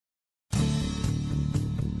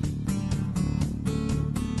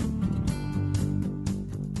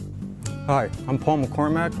Hi, I'm Paul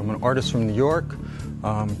McCormack. I'm an artist from New York.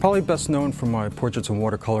 Probably best known for my portraits in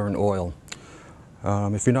watercolor and oil.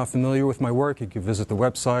 If you're not familiar with my work, you can visit the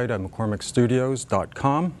website at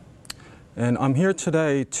mccormackstudios.com. And I'm here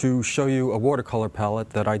today to show you a watercolor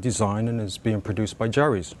palette that I designed and is being produced by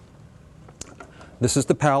Jerry's. This is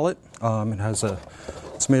the palette.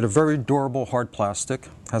 It's made of very durable hard plastic.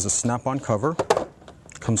 It has a snap-on cover.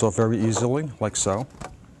 Comes off very easily, like so.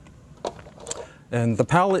 And the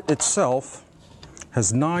palette itself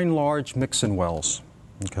has 9 large mix-in wells.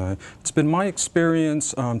 Okay. It's been my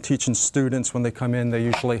experience teaching students when they come in, they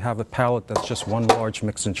usually have a palette that's just one large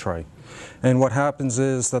mix-in tray. And what happens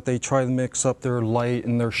is that they try to mix up their light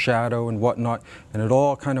and their shadow and whatnot, and it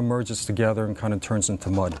all kind of merges together and kind of turns into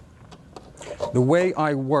mud. The way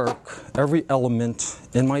I work, every element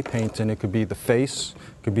in my painting, it could be the face,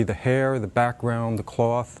 it could be the hair, the background, the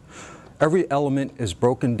cloth, every element is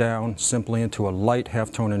broken down simply into a light,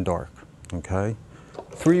 halftone, and dark. Okay?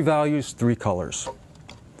 3 values, 3 colors.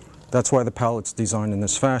 That's why the palette's designed in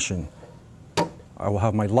this fashion. I will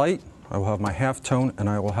have my light, I will have my halftone, and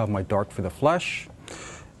I will have my dark for the flesh.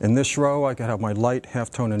 In this row, I could have my light,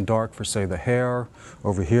 halftone, and dark for, say, the hair.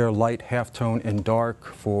 Over here, light, halftone, and dark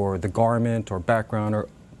for the garment or background, or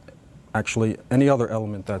actually any other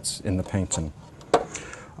element that's in the painting.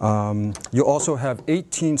 You also have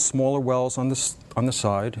 18 smaller wells on the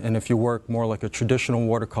side, and if you work more like a traditional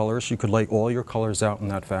watercolorist, you could lay all your colors out in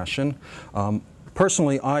that fashion.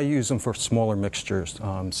 Personally, I use them for smaller mixtures,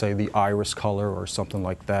 say the iris color or something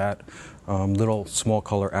like that, little small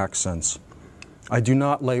color accents. I do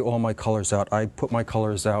not lay all my colors out. I put my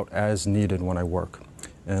colors out as needed when I work,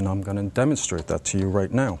 and I'm going to demonstrate that to you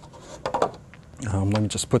right now. Let me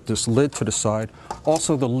just put this lid to the side.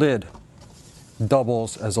 Also, the lid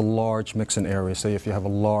doubles as a large mix-in area. Say if you have a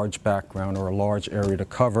large background or a large area to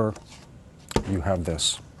cover, you have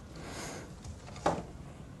this.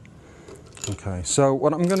 Okay, so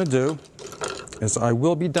what I'm going to do is I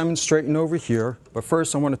will be demonstrating over here, but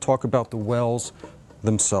first I want to talk about the wells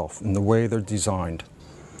themselves and the way they're designed.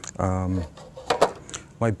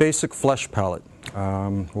 My basic flesh palette,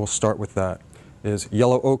 we'll start with that, is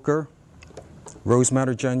yellow ochre, rose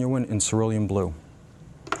madder genuine, and cerulean blue.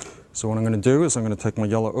 So what I'm going to do is I'm going to take my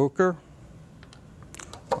yellow ochre,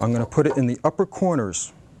 I'm going to put it in the upper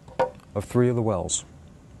corners of 3 of the wells.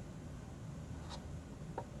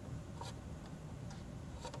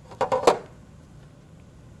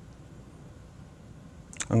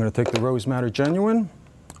 I'm going to take the rose madder genuine,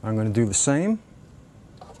 I'm going to do the same.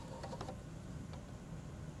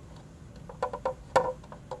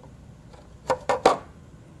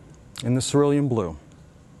 In the cerulean blue.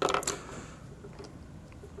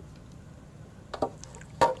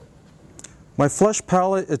 My flesh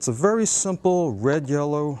palette, it's a very simple red,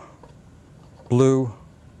 yellow, blue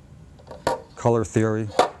color theory.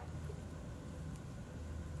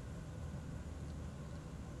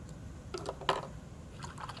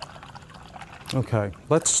 Okay,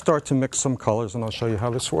 let's start to mix some colors and I'll show you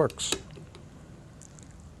how this works.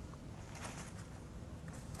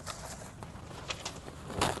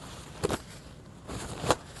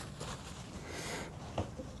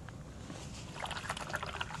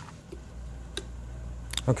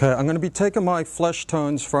 Okay, I'm going to be taking my flesh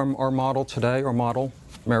tones from our model today, our model,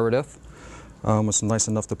 Meredith. Was nice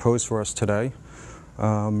enough to pose for us today. What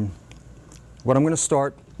I'm going to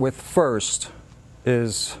start with first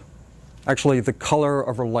is actually the color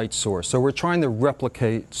of our light source. So we're trying to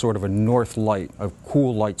replicate sort of a north light, a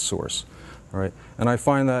cool light source. All right? And I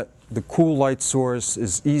find that the cool light source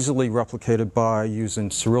is easily replicated by using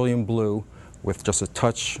cerulean blue with just a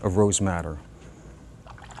touch of rose madder.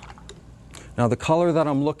 Now the color that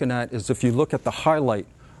I'm looking at is, if you look at the highlight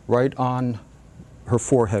right on her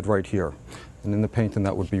forehead right here, and in the painting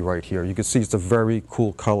that would be right here. You can see it's a very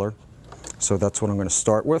cool color, so that's what I'm going to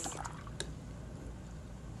start with.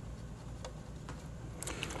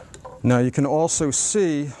 Now you can also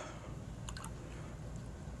see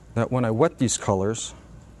that when I wet these colors,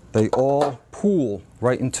 they all pool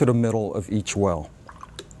right into the middle of each well.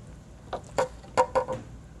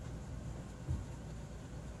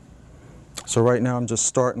 So right now I'm just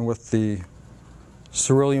starting with the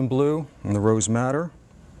cerulean blue and the rose madder.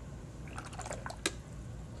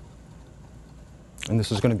 And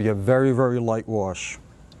this is going to be a very, very light wash.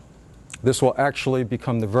 This will actually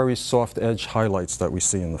become the very soft edge highlights that we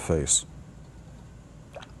see in the face.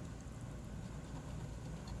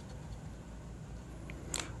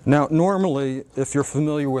 Now normally, if you're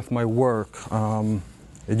familiar with my work,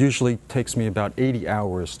 it usually takes me about 80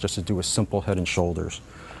 hours just to do a simple head and shoulders.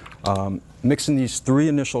 Mixing these 3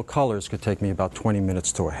 initial colors could take me about 20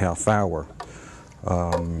 minutes to a half hour.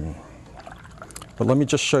 But let me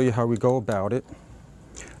just show you how we go about it.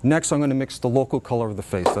 Next, I'm going to mix the local color of the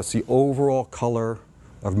face. That's the overall color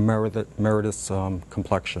of Meredith's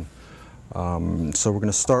complexion. So we're going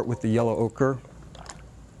to start with the yellow ochre,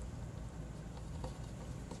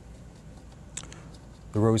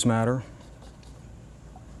 the rose madder,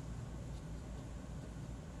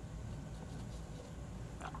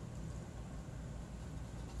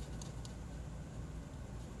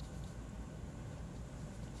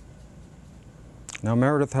 now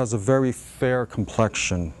Meredith has a very fair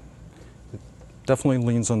complexion. It definitely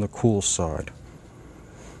leans on the cool side.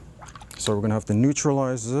 So we're going to have to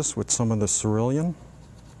neutralize this with some of the cerulean.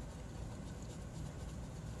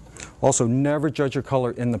 Also, never judge your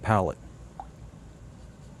color in the palette.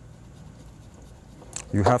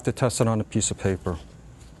 You have to test it on a piece of paper,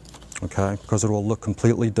 okay, because it will look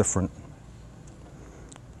completely different.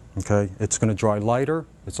 Okay, it's going to dry lighter.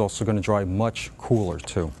 It's also going to dry much cooler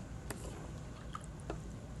too.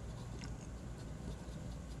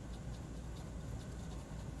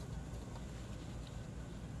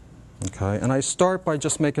 Okay, and I start by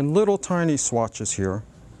just making little tiny swatches here,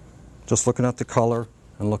 just looking at the color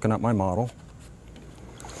and looking at my model.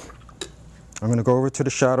 I'm going to go over to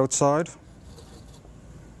the shadowed side.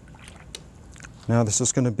 Now this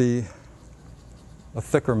is going to be a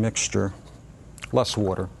thicker mixture, less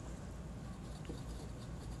water.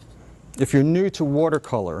 If you're new to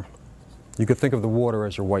watercolor, you could think of the water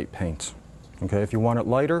as your white paint. Okay, if you want it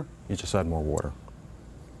lighter, you just add more water.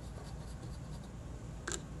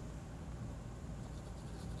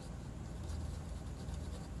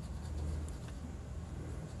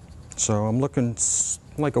 So I'm looking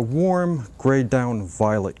like a warm grayed down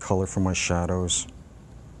violet color for my shadows.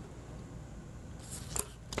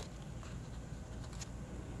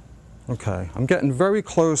 Okay, I'm getting very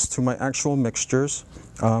close to my actual mixtures.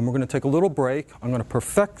 We're going to take a little break. I'm going to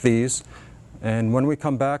perfect these, and when we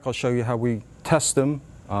come back, I'll show you how we test them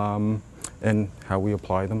and how we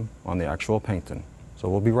apply them on the actual painting. So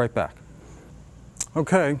we'll be right back.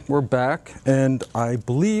 Okay, we're back, and I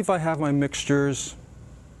believe I have my mixtures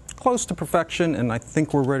close to perfection, and I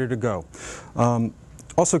think we're ready to go.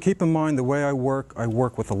 Also, keep in mind the way I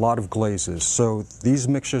work with a lot of glazes. So these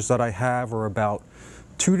mixtures that I have are about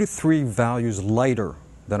 2 to 3 values lighter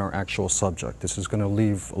than our actual subject. This is going to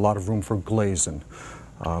leave a lot of room for glazing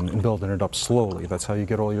and building it up slowly. That's how you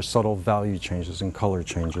get all your subtle value changes and color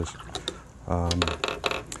changes.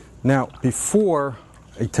 Now, before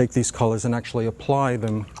I take these colors and actually apply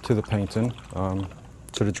them to the painting,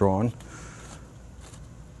 to the drawing,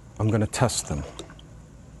 I'm going to test them.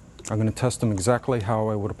 I'm going to test them exactly how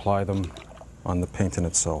I would apply them on the painting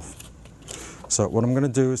itself. So what I'm going to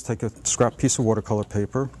do is take a scrap piece of watercolor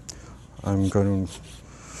paper. I'm going to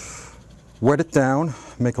wet it down,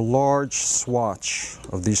 make a large swatch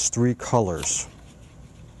of these 3 colors.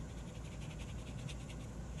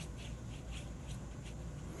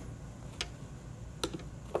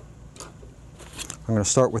 I'm going to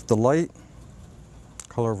start with the light,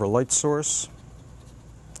 color of a light source,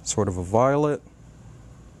 sort of a violet,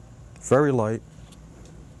 very light.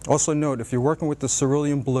 Also note, if you're working with the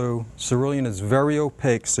cerulean blue, cerulean is very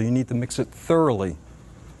opaque, so you need to mix it thoroughly.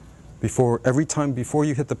 Every time before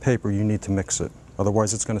you hit the paper, you need to mix it.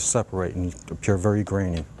 Otherwise it's going to separate and appear very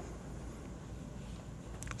grainy.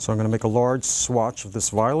 So I'm going to make a large swatch of this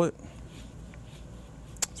violet.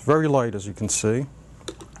 It's very light, as you can see.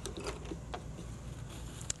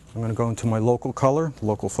 I'm going to go into my local color,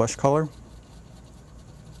 local flesh color.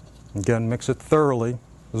 Again, mix it thoroughly.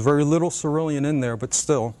 There's very little cerulean in there, but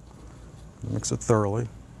still, mix it thoroughly.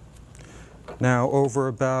 Now, over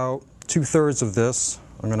about 2/3 of this,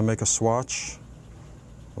 I'm going to make a swatch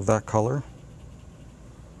of that color.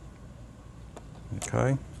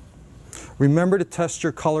 Okay. Remember to test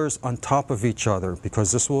your colors on top of each other,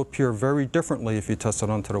 because this will appear very differently if you test it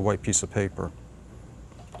onto the white piece of paper.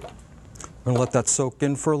 I'm going to let that soak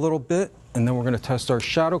in for a little bit, and then we're going to test our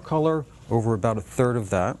shadow color over about 1/3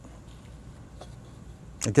 of that.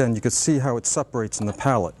 Again, you can see how it separates in the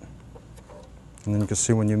palette. And then you can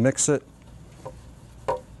see when you mix it,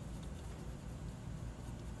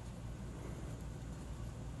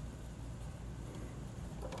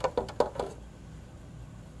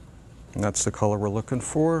 and that's the color we're looking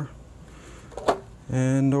for.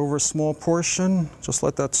 And over a small portion, just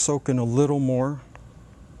let that soak in a little more.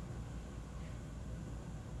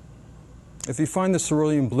 If you find the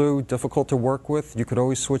cerulean blue difficult to work with, you could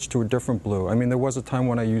always switch to a different blue. I mean, there was a time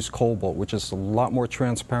when I used cobalt, which is a lot more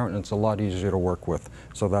transparent and it's a lot easier to work with.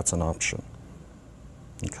 So that's an option.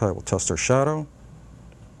 Okay, we'll test our shadow.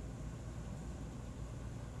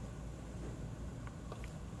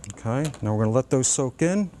 Okay, now we're going to let those soak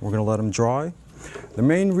in. We're going to let them dry. The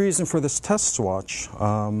main reason for this test swatch,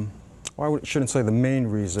 well, I shouldn't say the main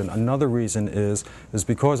reason. Another reason is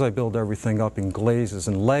because I build everything up in glazes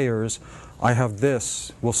and layers, I have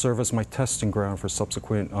this will serve as my testing ground for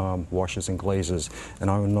subsequent washes and glazes, and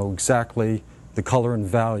I will know exactly the color and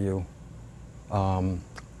value,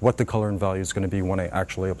 what the color and value is going to be when I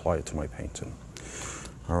actually apply it to my painting.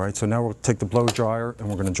 All right, so now we'll take the blow dryer and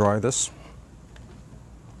we're going to dry this.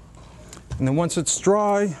 And then once it's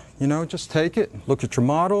dry, you know, just take it, look at your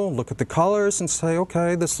model, look at the colors and say,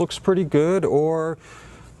 okay, this looks pretty good, or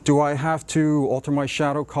do I have to alter my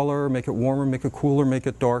shadow color, make it warmer, make it cooler, make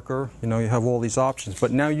it darker? You know, you have all these options,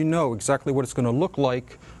 but now you know exactly what it's going to look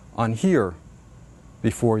like on here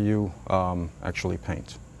before you actually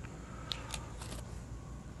paint.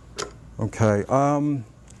 Okay,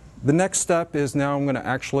 the next step is now I'm going to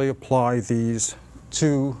actually apply these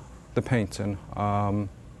to the painting.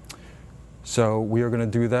 So we are going to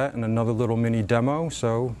do that in another little mini demo,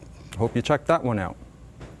 so hope you check that one out.